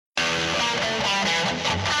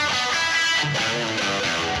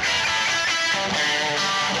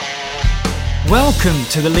Welcome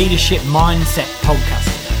to the Leadership Mindset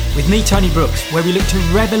Podcast with me, Tony Brooks, where we look to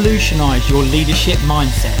revolutionise your leadership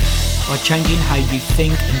mindset by changing how you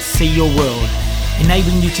think and see your world,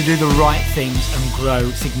 enabling you to do the right things and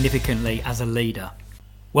grow significantly as a leader.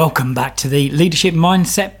 Welcome back to the Leadership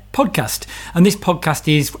Mindset Podcast, and this podcast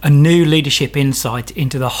is a new leadership insight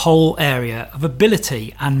into the whole area of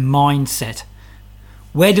ability and mindset.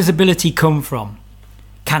 Where does ability come from?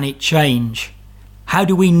 Can it change? How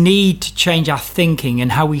do we need to change our thinking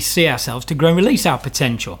and how we see ourselves to grow and release our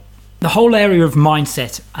potential? The whole area of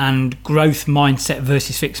mindset and growth mindset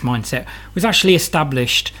versus fixed mindset was actually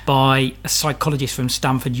established by a psychologist from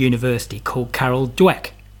Stanford University called Carol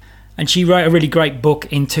Dweck. And she wrote a really great book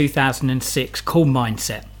in 2006 called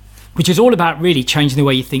Mindset, which is all about really changing the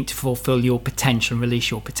way you think to fulfill your potential and release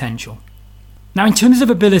your potential. Now, in terms of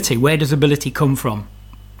ability, where does ability come from?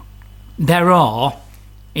 There are,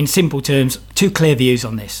 in simple terms, two clear views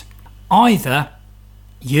on this. Either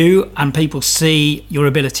you and people see your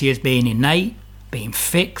ability as being innate, being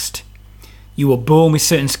fixed, you were born with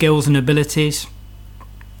certain skills and abilities,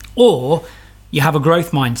 or you have a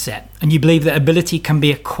growth mindset and you believe that ability can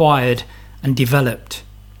be acquired and developed.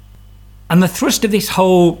 And the thrust of this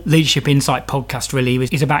whole Leadership Insight podcast really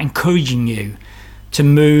is about encouraging you to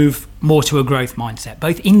move more to a growth mindset,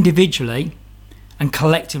 both individually and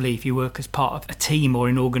collectively if you work as part of a team or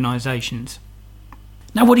in organisations.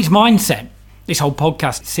 Now, what is mindset? This whole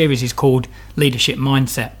podcast series is called Leadership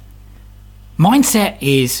Mindset. Mindset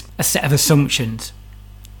is a set of assumptions.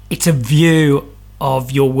 It's a view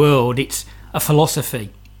of your world. It's a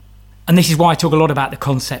philosophy. And this is why I talk a lot about the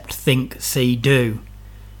concept think, see, do.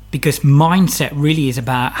 Because mindset really is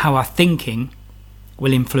about how our thinking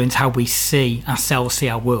will influence how we see ourselves, see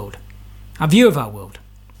our world, our view of our world.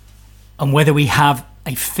 And whether we have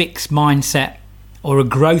a fixed mindset or a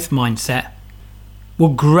growth mindset will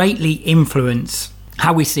greatly influence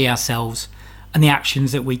how we see ourselves and the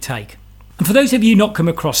actions that we take. And for those of you not come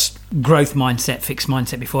across growth mindset, fixed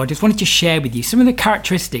mindset before, I just wanted to share with you some of the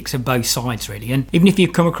characteristics of both sides really. And even if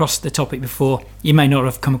you've come across the topic before, you may not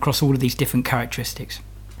have come across all of these different characteristics.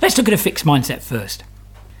 Let's look at a fixed mindset first.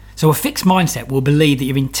 So a fixed mindset will believe that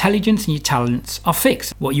your intelligence and your talents are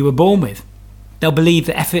fixed, what you were born with. They'll believe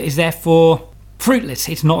that effort is therefore fruitless.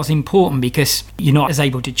 It's not as important because you're not as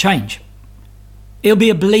able to change. It'll be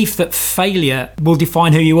a belief that failure will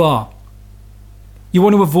define who you are. You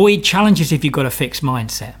want to avoid challenges if you've got a fixed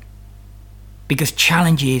mindset, because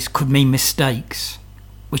challenges could mean mistakes,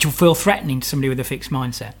 which will feel threatening to somebody with a fixed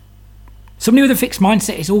mindset. Somebody with a fixed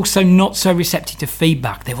mindset is also not so receptive to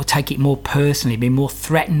feedback. They will take it more personally, be more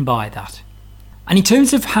threatened by that. And in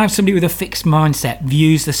terms of how somebody with a fixed mindset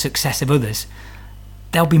views the success of others,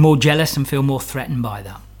 they'll be more jealous and feel more threatened by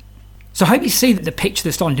that. So I hope you see that the picture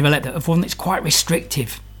that's starting to develop of one that's quite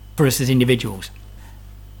restrictive for us as individuals.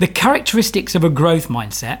 The characteristics of a growth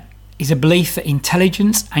mindset is a belief that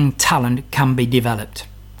intelligence and talent can be developed.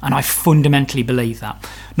 And I fundamentally believe that.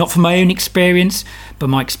 Not from my own experience, but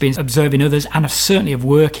my experience observing others, and certainly of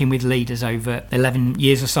working with leaders over 11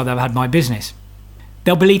 years or so that I've had my business.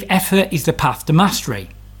 They'll believe effort is the path to mastery.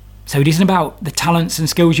 So it isn't about the talents and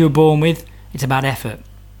skills you were born with, it's about effort.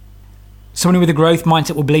 Someone with a growth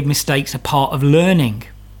mindset will believe mistakes are part of learning.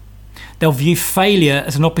 They'll view failure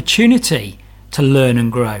as an opportunity to learn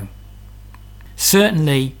and grow.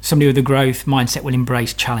 Certainly, somebody with a growth mindset will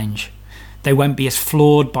embrace challenge. They won't be as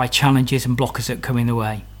flawed by challenges and blockers that come in the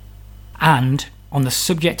way. And on the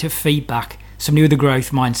subject of feedback, somebody with a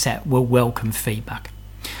growth mindset will welcome feedback.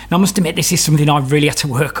 Now, I must admit, this is something I've really had to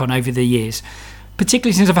work on over the years,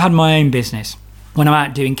 particularly since I've had my own business. When I'm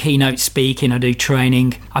out doing keynote speaking, I do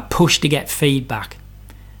training, I push to get feedback.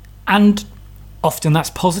 And often that's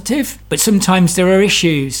positive, but sometimes there are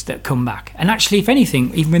issues that come back. And actually, if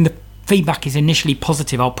anything, even when the feedback is initially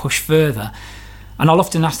positive, I'll push further. And I'll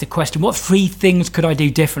often ask the question, what 3 things could I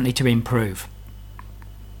do differently to improve?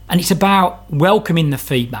 And it's about welcoming the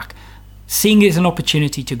feedback, seeing it as an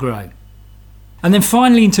opportunity to grow. And then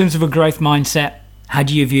finally, in terms of a growth mindset, how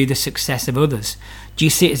do you view the success of others? Do you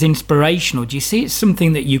see it as inspirational? Do you see it as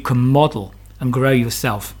something that you can model and grow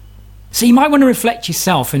yourself? So you might want to reflect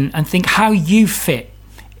yourself and think how you fit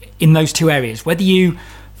in those 2 areas, whether you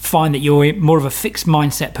find that you're more of a fixed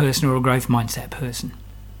mindset person or a growth mindset person.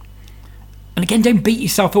 And again, don't beat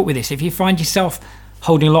yourself up with this. If you find yourself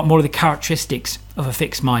holding a lot more of the characteristics of a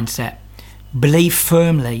fixed mindset, believe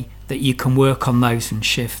firmly that you can work on those and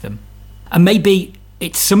shift them. And maybe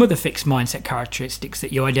it's some of the fixed mindset characteristics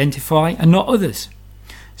that you identify and not others.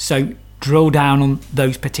 So drill down on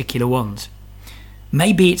those particular ones.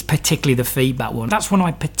 Maybe it's particularly the feedback one. That's one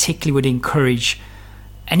I particularly would encourage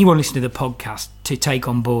anyone listening to the podcast to take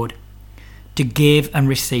on board. to give and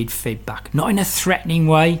receive feedback, not in a threatening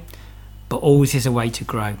way, but always as a way to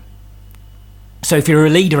grow. So if you're a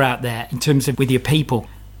leader out there, in terms of with your people,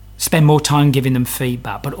 spend more time giving them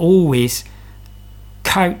feedback, but always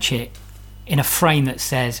couch it in a frame that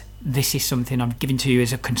says, this is something I'm giving to you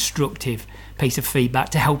as a constructive piece of feedback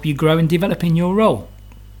to help you grow and develop in your role.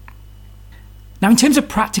 Now, in terms of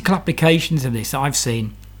practical applications of this I've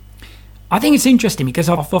seen, I think it's interesting because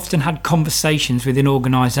I've often had conversations within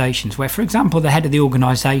organisations where, for example, the head of the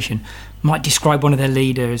organisation might describe one of their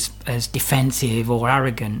leaders as defensive or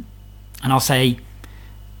arrogant. And I'll say,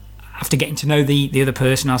 after getting to know the other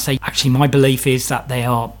person, I'll say, actually, my belief is that they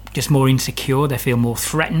are just more insecure. They feel more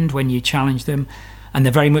threatened when you challenge them. And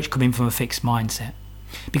they're very much coming from a fixed mindset.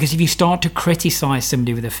 Because if you start to criticise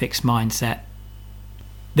somebody with a fixed mindset,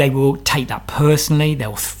 they will take that personally.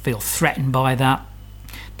 They'll feel threatened by that.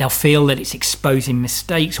 They'll feel that it's exposing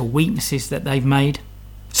mistakes or weaknesses that they've made.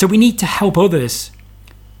 So we need to help others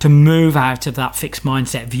to move out of that fixed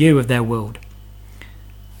mindset view of their world.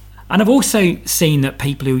 And I've also seen that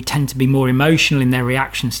people who tend to be more emotional in their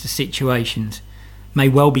reactions to situations may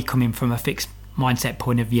well be coming from a fixed mindset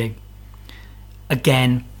point of view.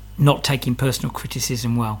 Again, not taking personal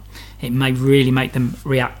criticism well. It may really make them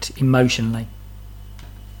react emotionally.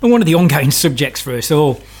 And one of the ongoing subjects for us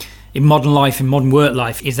all in modern life, in modern work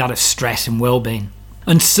life, is that of stress and well-being.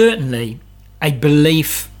 And certainly a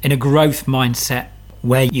belief in a growth mindset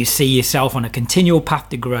where you see yourself on a continual path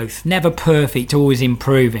to growth, never perfect, always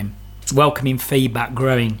improving, welcoming feedback,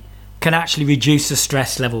 growing, can actually reduce the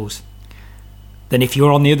stress levels than if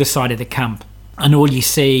you're on the other side of the camp and all you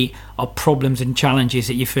see are problems and challenges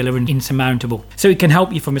that you feel are insurmountable. So it can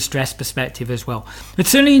help you from a stress perspective as well. But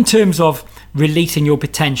certainly in terms of releasing your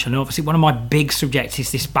potential, and obviously one of my big subjects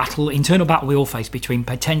is this internal battle we all face between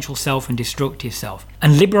potential self and destructive self.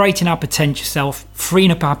 And liberating our potential self,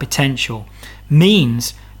 freeing up our potential,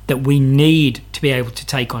 means that we need to be able to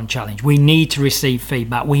take on challenge. We need to receive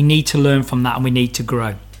feedback. We need to learn from that, and we need to grow.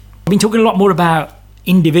 I've been talking a lot more about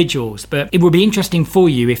individuals, but it would be interesting for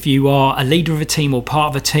you, if you are a leader of a team or part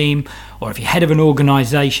of a team, or if you're head of an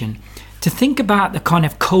organisation, to think about the kind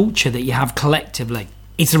of culture that you have collectively.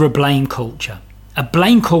 Is there a blame culture? A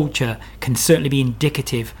blame culture can certainly be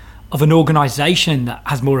indicative of an organisation that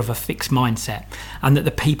has more of a fixed mindset, and that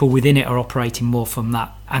the people within it are operating more from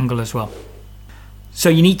that angle as well. So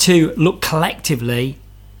you need to look collectively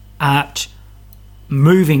at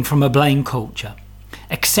moving from a blame culture,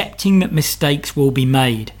 accepting that mistakes will be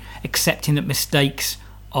made, accepting that mistakes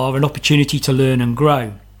are an opportunity to learn and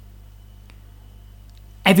grow.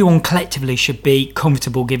 Everyone collectively should be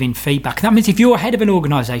comfortable giving feedback. That means if you're head of an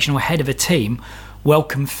organisation or head of a team,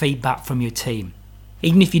 welcome feedback from your team.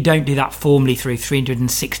 Even if you don't do that formally through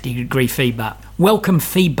 360-degree feedback, welcome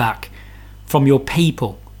feedback from your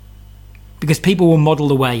people, because people will model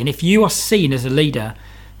the way. And if you are seen as a leader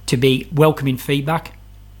to be welcoming feedback,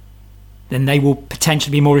 then they will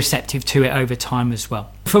potentially be more receptive to it over time as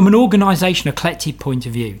well. From an organisation, a collective point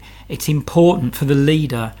of view, it's important for the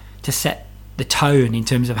leader to set the tone in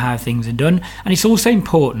terms of how things are done. And it's also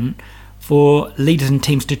important for leaders and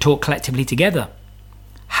teams to talk collectively together.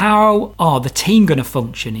 How are the team going to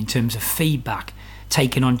function in terms of feedback,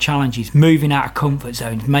 taking on challenges, moving out of comfort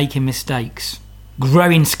zones, making mistakes,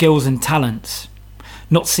 growing skills and talents,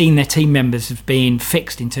 not seeing their team members as being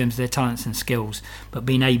fixed in terms of their talents and skills, but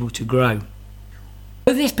being able to grow.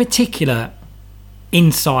 But this particular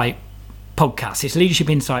Insight podcast, this Leadership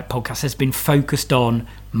Insight podcast, has been focused on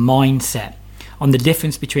mindset, on the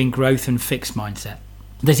difference between growth and fixed mindset.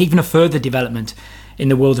 There's even a further development in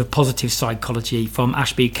the world of positive psychology from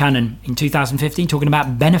Ash Buchanan in 2015, talking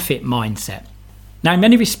about benefit mindset. Now, in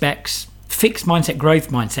many respects, fixed mindset, growth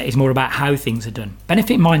mindset is more about how things are done.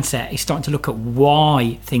 Benefit mindset is starting to look at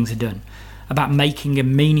why things are done, about making a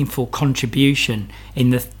meaningful contribution in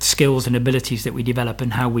the skills and abilities that we develop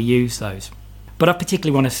and how we use those. But I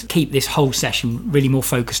particularly want to keep this whole session really more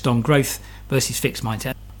focused on growth versus fixed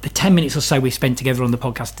mindset. The 10 minutes or so we spent together on the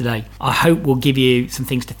podcast today, I hope will give you some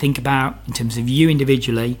things to think about in terms of you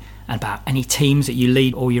individually and about any teams that you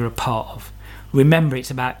lead or you're a part of. Remember, it's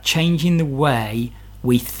about changing the way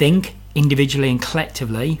we think individually and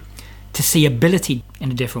collectively, to see ability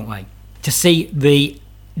in a different way, to see the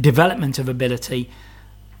development of ability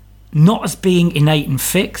not as being innate and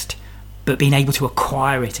fixed, but being able to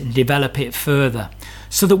acquire it and develop it further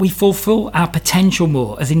so that we fulfill our potential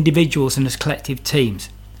more as individuals and as collective teams.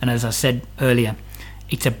 And as I said earlier,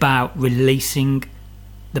 it's about releasing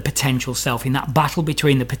the potential self in that battle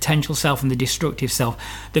between the potential self and the destructive self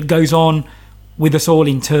that goes on with us all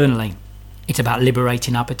internally. It's about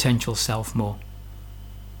liberating our potential self more.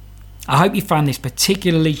 I hope you found this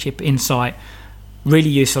particular leadership insight really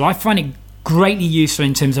useful. I find it greatly useful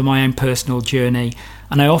in terms of my own personal journey,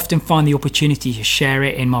 and I often find the opportunity to share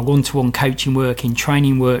it in my one-to-one coaching work, in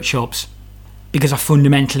training workshops, because I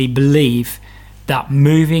fundamentally believe that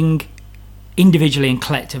moving individually and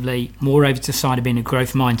collectively more over to the side of being a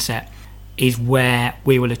growth mindset is where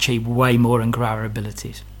we will achieve way more and grow our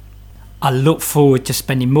abilities. I look forward to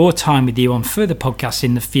spending more time with you on further podcasts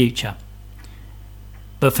in the future.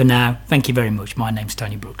 But for now, thank you very much. My name's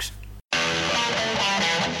Tony Brooks.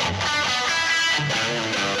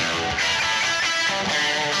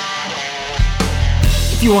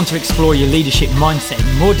 If you want to explore your leadership mindset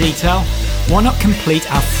in more detail, why not complete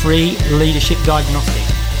our free leadership diagnostic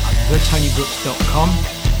at theTonyBrooks.com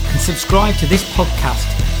and subscribe to this podcast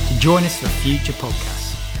to join us for future podcasts.